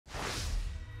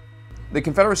The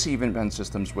Confederacy of Independent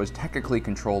Systems was technically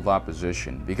controlled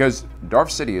opposition because Darth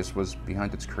Sidious was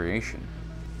behind its creation.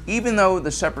 Even though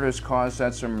the Separatist cause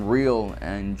had some real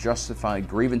and justified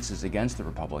grievances against the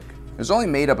Republic, it was only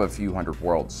made up of a few hundred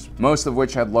worlds, most of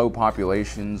which had low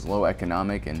populations, low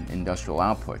economic and industrial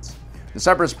outputs. The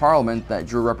Separatist Parliament that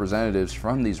drew representatives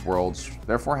from these worlds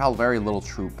therefore held very little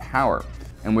true power,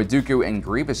 and with Dooku and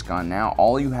Grievous gone now,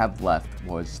 all you have left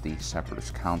was the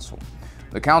Separatist Council.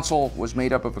 The Council was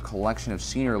made up of a collection of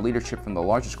senior leadership from the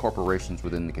largest corporations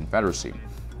within the Confederacy.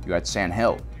 You had San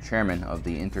Hill, chairman of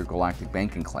the Intergalactic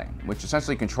Banking Clan, which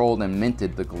essentially controlled and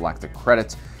minted the galactic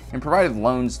credits and provided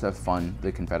loans to fund the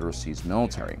Confederacy's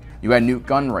military. You had Newt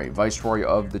Gunray, viceroy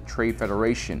of the Trade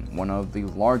Federation, one of the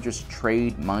largest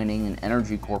trade, mining, and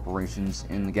energy corporations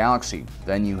in the galaxy.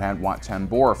 Then you had Wat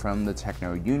Tambor from the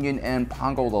Techno Union and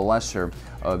Pongo the Lesser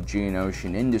of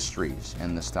Geonosian Industries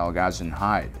and the Stalgazan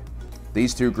Hide.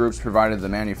 These two groups provided the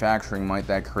manufacturing might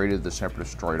that created the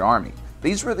Separatist droid army.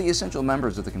 These were the essential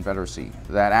members of the Confederacy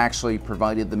that actually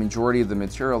provided the majority of the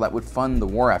material that would fund the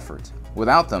war effort.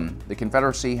 Without them, the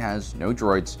Confederacy has no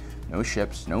droids, no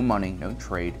ships, no money, no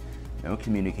trade, no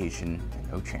communication, and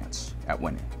no chance at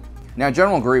winning. Now,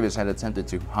 General Grievous had attempted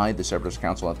to hide the Separatist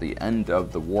Council at the end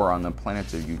of the war on the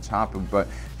planet of Utapa, but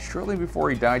shortly before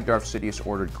he died, Darth Sidious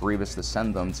ordered Grievous to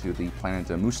send them to the planet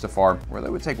of Mustafar, where they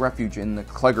would take refuge in the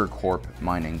Kleger Corp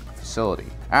mining facility.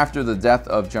 After the death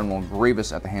of General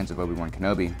Grievous at the hands of Obi-Wan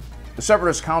Kenobi, the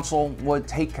Separatist Council would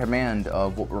take command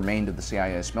of what remained of the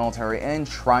CIS military and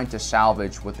try to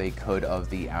salvage what they could of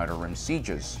the Outer Rim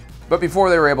sieges. But before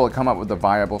they were able to come up with a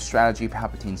viable strategy,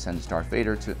 Palpatine sends Darth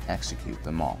Vader to execute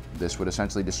them all. This would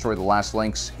essentially destroy the last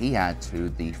links he had to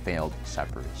the failed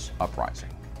Separatist uprising.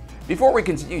 Before we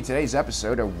continue today's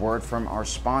episode, a word from our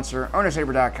sponsor,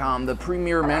 Ownersaber.com, the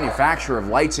premier manufacturer of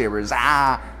lightsabers.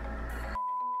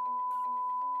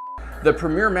 The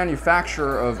premier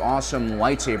manufacturer of awesome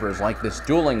lightsabers like this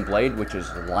dueling blade, which is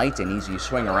light and easy to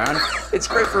swing around. It's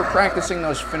great for practicing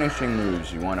those finishing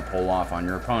moves you want to pull off on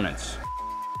your opponents.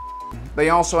 They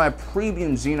also have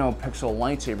premium Xenopixel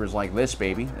lightsabers like this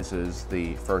baby. This is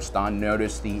the first on.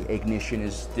 Notice the ignition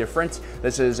is different.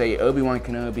 This is a Obi-Wan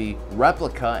Kenobi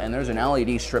replica, and there's an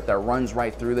LED strip that runs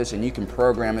right through this, and you can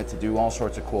program it to do all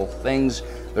sorts of cool things.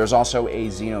 There's also a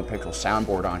Xenopixel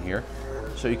soundboard on here,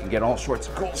 so you can get all sorts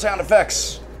of cool sound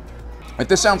effects. If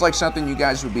this sounds like something you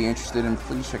guys would be interested in,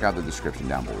 please check out the description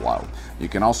down below. You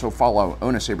can also follow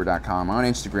Ownersaber.com on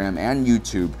Instagram and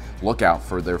YouTube. Look out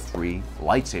for their free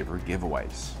lightsaber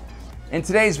giveaways. In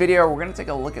today's video, we're going to take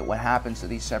a look at what happens to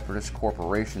these Separatist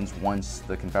corporations once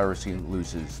the Confederacy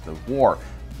loses the war.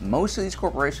 Most of these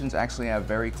corporations actually have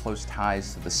very close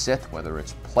ties to the Sith, whether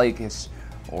it's Plagueis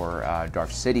or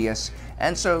Darth Sidious,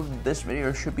 and so this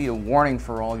video should be a warning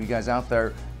for all of you guys out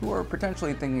there who are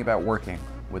potentially thinking about working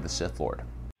with the Sith Lord.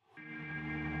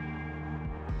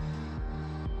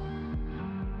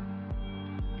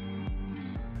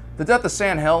 The death of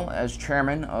San Hill as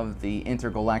chairman of the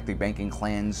Intergalactic Banking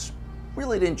Clans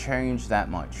really didn't change that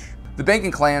much. The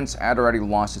banking clans had already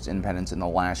lost its independence in the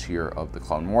last year of the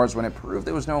Clone Wars when it proved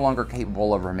it was no longer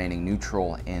capable of remaining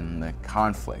neutral in the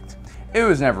conflict. It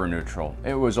was never neutral,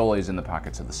 it was always in the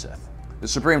pockets of the Sith. The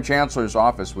Supreme Chancellor's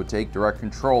office would take direct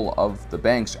control of the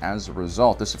banks as a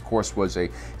result. This, of course, was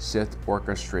a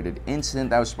Sith-orchestrated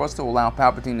incident that was supposed to allow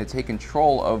Palpatine to take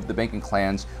control of the banking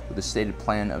clans with a stated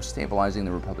plan of stabilizing the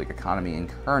Republic economy and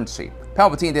currency.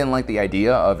 Palpatine didn't like the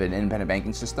idea of an independent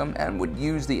banking system and would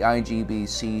use the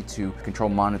IGBC to control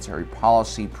monetary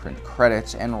policy, print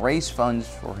credits, and raise funds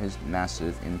for his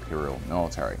massive Imperial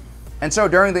military. And so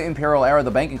during the Imperial era, the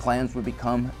banking clans would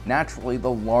become naturally the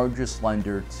largest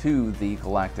lender to the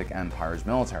Galactic Empire's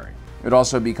military. It would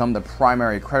also become the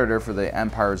primary creditor for the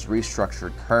Empire's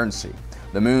restructured currency.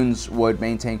 The Moons would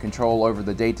maintain control over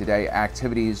the day-to-day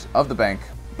activities of the bank,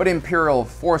 but Imperial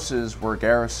forces were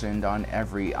garrisoned on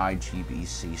every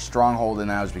IGBC stronghold,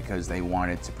 and that was because they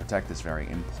wanted to protect this very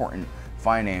important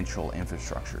financial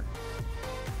infrastructure.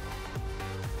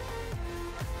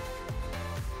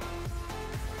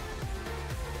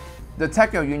 The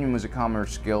Techno Union was a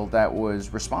commerce guild that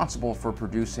was responsible for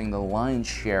producing the lion's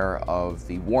share of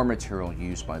the war material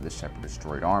used by the Separatist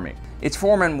droid army. Its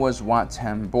foreman was Wat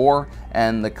Tambor,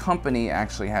 and the company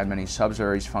actually had many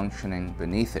subsidiaries functioning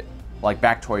beneath it. like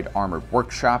Bactoid Armored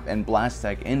Workshop and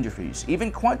Blastech Industries.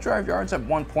 Even Quad Drive Yards at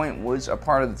one point was a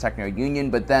part of the Techno-Union,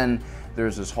 but then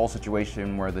there's this whole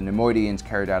situation where the Nemoidians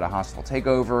carried out a hostile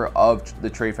takeover of the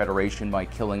Trade Federation by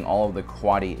killing all of the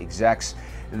Quadi execs.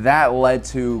 That led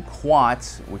to Quat,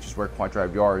 which is where Quad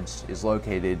Drive Yards is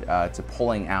located, to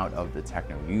pulling out of the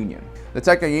Techno-Union. The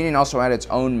Techno-Union also had its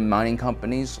own mining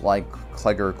companies like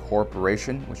Klegger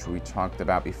Corporation, which we talked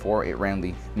about before. It ran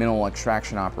the mineral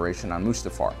extraction operation on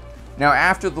Mustafar. Now,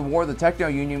 after the war, the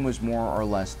Techno-Union was more or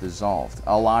less dissolved.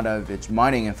 A lot of its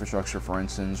mining infrastructure, for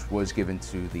instance, was given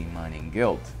to the Mining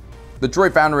Guild. The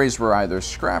droid foundries were either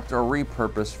scrapped or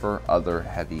repurposed for other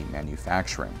heavy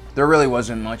manufacturing. There really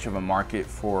wasn't much of a market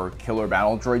for killer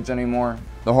battle droids anymore.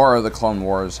 The horror of the Clone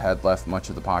Wars had left much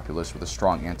of the populace with a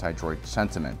strong anti-droid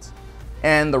sentiment.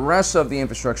 And the rest of the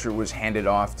infrastructure was handed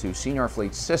off to Senior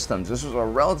Fleet Systems. This was a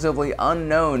relatively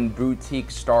unknown boutique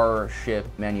starship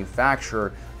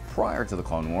manufacturer prior to the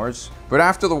Clone Wars. But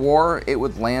after the war, it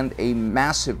would land a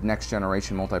massive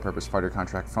next-generation multi-purpose fighter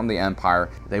contract from the Empire.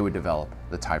 They would develop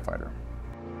the TIE Fighter.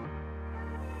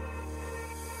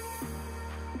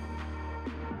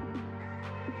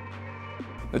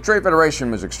 The Trade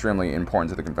Federation was extremely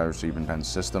important to the Confederacy of Defense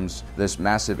Systems. This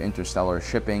massive interstellar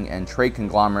shipping and trade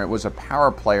conglomerate was a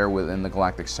power player within the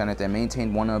Galactic Senate and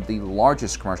maintained one of the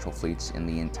largest commercial fleets in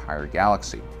the entire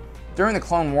galaxy. During the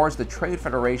Clone Wars, the Trade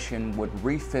Federation would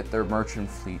refit their merchant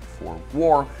fleet for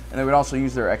war, and they would also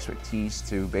use their expertise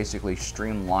to basically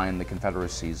streamline the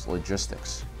Confederacy's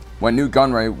logistics. When Newt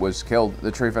Gunray was killed, the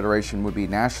Trade Federation would be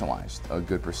nationalized. A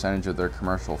good percentage of their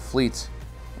commercial fleet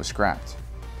was scrapped,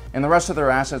 and the rest of their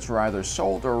assets were either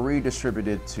sold or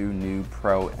redistributed to new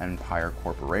pro-Empire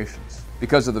corporations.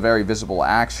 Because of the very visible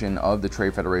action of the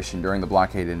Trade Federation during the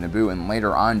blockade in Naboo and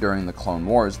later on during the Clone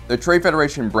Wars, the Trade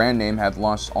Federation brand name had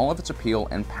lost all of its appeal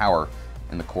and power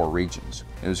in the core regions.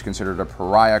 It was considered a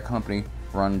pariah company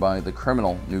run by the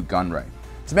criminal Newt Gunray.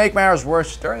 To make matters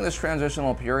worse, during this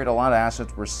transitional period, a lot of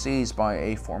assets were seized by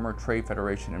a former Trade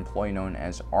Federation employee known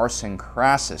as Arson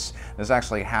Crassus. This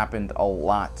actually happened a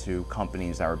lot to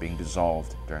companies that were being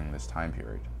dissolved during this time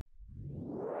period.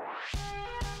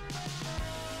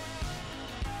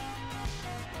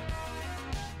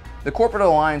 The Corporate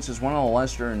Alliance is one of the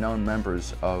lesser-known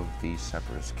members of the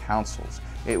Separatist councils.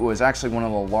 It was actually one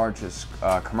of the largest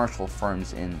commercial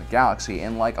firms in the galaxy,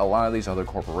 and like a lot of these other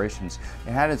corporations,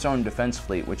 it had its own defense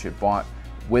fleet, which it bought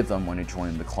with them when it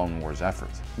joined the Clone Wars effort.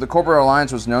 The Corporate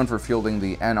Alliance was known for fielding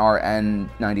the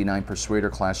NRN-99 Persuader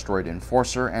class droid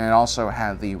Enforcer, and it also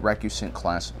had the Recusant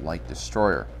class Light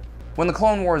Destroyer. When the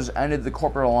Clone Wars ended, the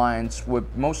Corporate Alliance would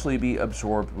mostly be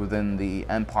absorbed within the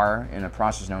Empire in a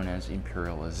process known as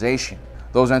imperialization.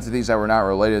 Those entities that were not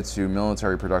related to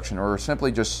military production or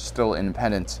simply just still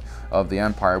independent of the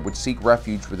Empire would seek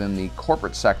refuge within the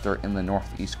corporate sector in the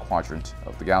northeast quadrant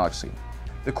of the galaxy.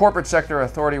 The corporate sector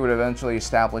authority would eventually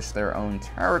establish their own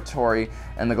territory,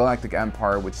 and the Galactic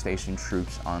Empire would station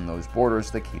troops on those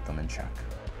borders to keep them in check.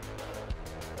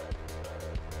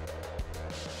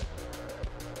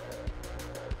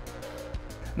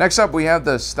 Next up, we have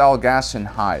the Stalgassan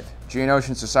Hive.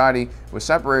 Geonosian society was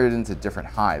separated into different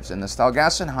hives, and the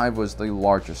Stalgassan Hive was the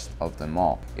largest of them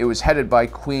all. It was headed by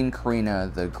Queen Karina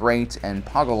the Great, and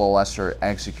Poggle the Lesser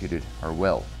executed her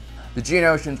will. The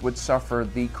Geonosians would suffer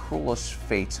the cruelest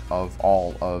fate of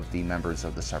all of the members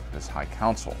of the Separatist High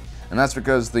Council. And that's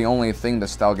because the only thing the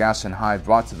Stalgassan Hive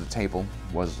brought to the table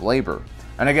was labor.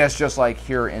 And I guess just like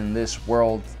here in this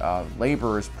world,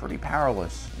 labor is pretty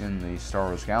powerless in the Star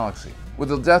Wars galaxy. With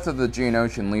the death of the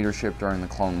Geonosian leadership during the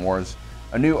Clone Wars,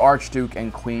 a new Archduke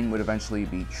and Queen would eventually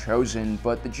be chosen,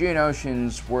 but the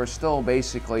Geonosians were still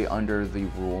basically under the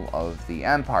rule of the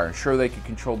Empire. Sure, they could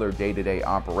control their day-to-day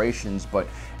operations, but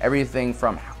everything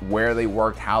from where they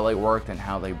worked, and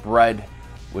how they bred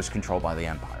was controlled by the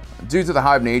Empire. Due to the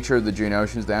hive nature of the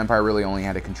Geonosians, the Empire really only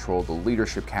had to control the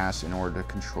leadership caste in order to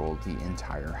control the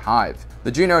entire hive.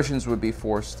 The Geonosians would be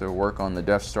forced to work on the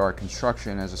Death Star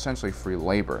construction as essentially free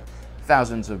labor.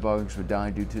 Thousands of bugs would die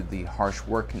due to the harsh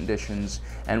work conditions,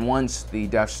 and once the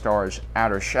Death Star's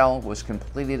outer shell was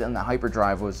completed and the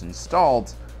hyperdrive was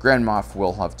installed, Grand Moff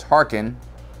Wilhuff Tarkin,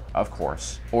 of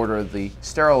course, ordered the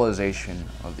sterilization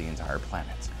of the entire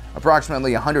planet.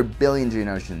 Approximately 100 billion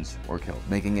Geonosians were killed,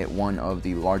 making it one of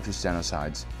the largest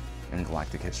genocides in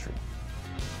galactic history.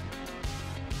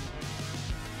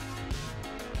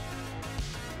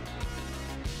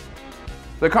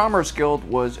 The Commerce Guild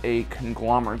was a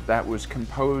conglomerate that was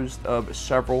composed of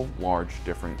several large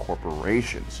different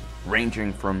corporations,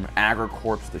 ranging from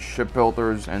agricorps to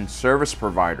shipbuilders and service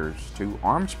providers to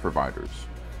arms providers.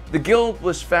 The guild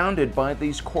was founded by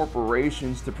these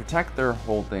corporations to protect their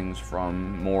holdings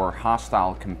from more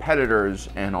hostile competitors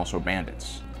and also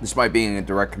bandits. Despite being a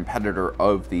direct competitor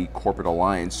of the corporate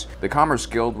alliance, the Commerce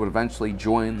Guild would eventually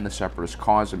join the Separatist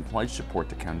cause and pledge support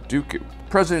to Count Dooku.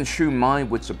 President Shu Mai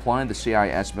would supply the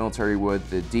CIS military with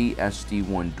the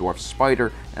DSD-1 Dwarf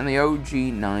Spider and the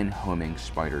OG-9 homing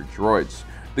Spider droids.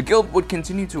 The Guild would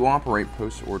continue to operate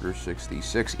post-Order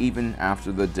 66 even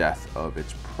after the death of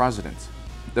its president.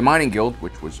 The Mining Guild,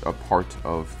 which was a part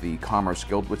of the Commerce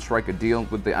Guild, would strike a deal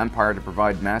with the Empire to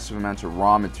provide massive amounts of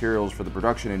raw materials for the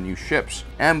production of new ships,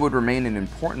 and would remain an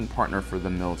important partner for the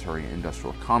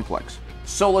military-industrial complex.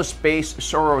 Solus-based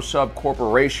Sorosub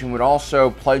Corporation would also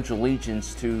pledge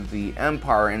allegiance to the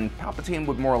Empire, and Palpatine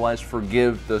would more or less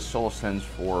forgive the Solustans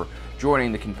for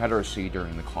joining the Confederacy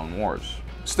during the Clone Wars.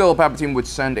 Still, Palpatine would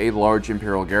send a large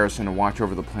Imperial garrison to watch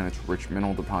over the planet's rich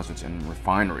mineral deposits and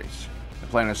refineries. The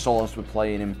planet Solus would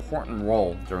play an important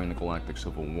role during the Galactic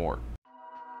Civil War.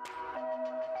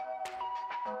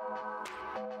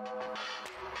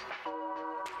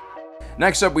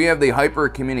 Next up, we have the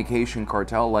Hyper-Communication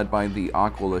Cartel led by the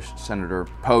Aqualish Senator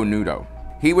Poe Nudo.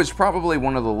 He was probably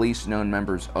one of the least known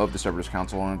members of the Separatist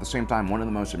Council and at the same time one of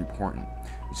the most important.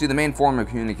 You see, the main form of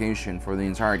communication for the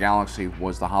entire galaxy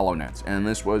was the HoloNet, and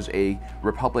this was a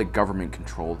Republic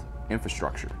government-controlled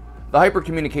infrastructure. The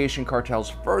Hyper-Communication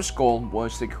Cartel's first goal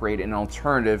was to create an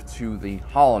alternative to the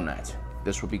HoloNet.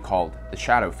 This would be called the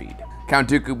Shadow Feed. Count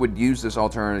Dooku would use this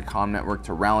alternative comm network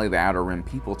to rally the Outer Rim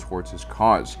people towards his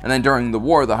cause. And then during the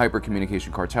war, the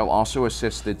Hyper-Communication Cartel also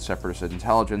assisted Separatist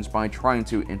intelligence by trying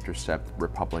to intercept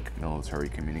Republic military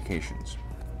communications.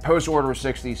 Post-Order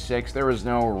 66, there was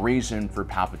no reason for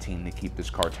Palpatine to keep this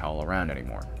cartel around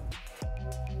anymore.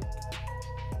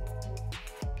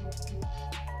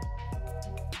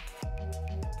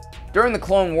 During the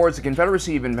Clone Wars, the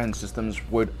Confederacy of Invent Systems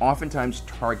would oftentimes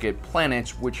target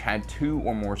planets which had two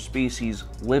or more species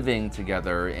living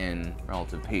together in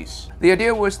relative peace. The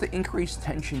idea was to increase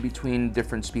tension between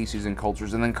different species and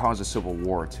cultures and then cause a civil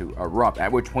war to erupt,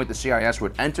 at which point the CIS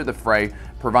would enter the fray,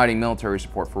 providing military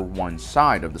support for one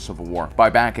side of the civil war. By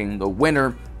backing the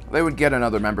winner, they would get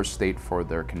another member state for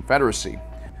their confederacy.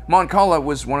 Mon Cala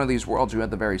was one of these worlds who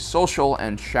had the very social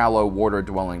and shallow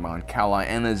water-dwelling Mon Cala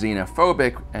and the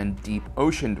xenophobic and deep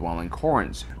ocean-dwelling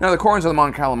Corans. Now, the Corans of the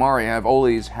Mon Calamari have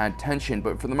always had tension,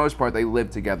 but for the most part they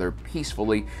lived together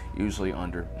peacefully, usually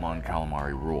under Mon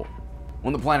Calamari rule.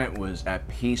 When the planet was at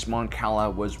peace, Mon Cala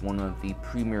was one of the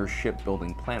premier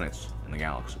shipbuilding planets in the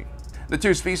galaxy. The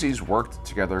two species worked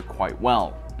together quite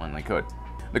well when they could.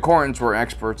 The Corans were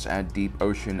experts at deep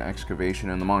ocean excavation,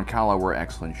 and the Mon Cala were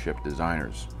excellent ship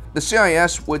designers. The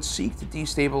CIS would seek to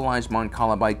destabilize Mon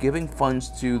Cala by giving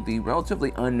funds to the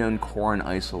relatively unknown Corran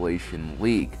Isolation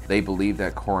League. They believed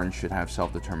that Corran should have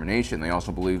self-determination. They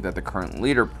also believed that the current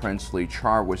leader, Prince Lee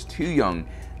Char, was too young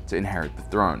to inherit the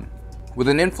throne. With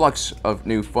an influx of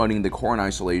new funding, the Corran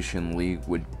Isolation League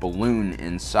would balloon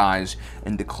in size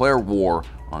and declare war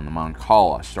on the Mon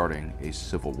Cala, starting a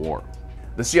civil war.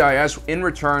 The CIS, in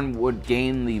return, would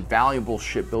gain the valuable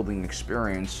shipbuilding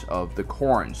experience of the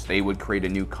Corrans. They would create a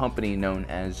new company known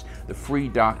as the Free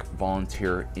Dock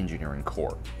Volunteer Engineering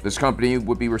Corps. This company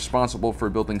would be responsible for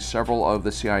building several of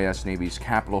the CIS Navy's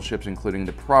capital ships, including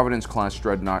the Providence-class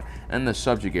dreadnought and the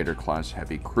Subjugator-class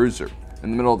heavy cruiser. In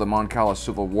the middle of the Mon Cala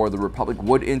Civil War, the Republic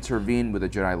would intervene with a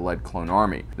Jedi-led clone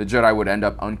army. The Jedi would end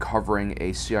up uncovering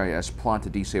a CIS plot to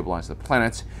destabilize the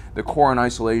planet. The Corran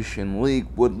Isolation League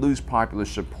would lose popular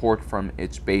support from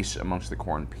its base amongst the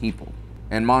Corran people,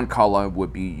 and Mon Cala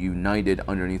would be united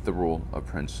underneath the rule of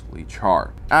Prince Lee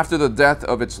Char. After the death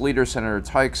of its leader, Senator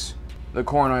Tykes, the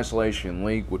Corran Isolation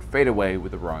League would fade away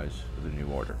with the rise of the New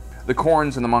Order. The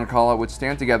Corrans and the Mon Cala would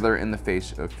stand together in the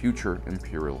face of future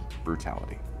Imperial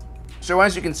brutality. So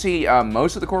as you can see,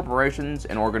 most of the corporations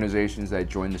and organizations that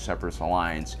joined the Separatist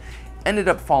Alliance ended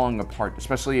up falling apart,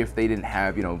 especially if they didn't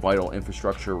have, vital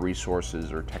infrastructure,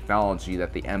 resources, or technology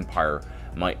that the Empire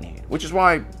might need. Which is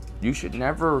why you should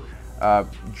never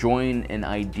join an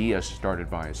idea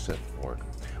started by a Sith Lord.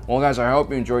 Well, guys, I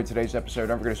hope you enjoyed today's episode.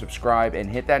 Don't forget to subscribe and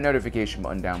hit that notification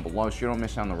button down below so you don't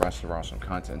miss out on the rest of our awesome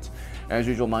content. As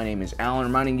usual, my name is Alan,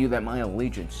 reminding you that my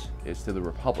allegiance is to the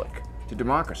Republic, to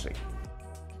democracy,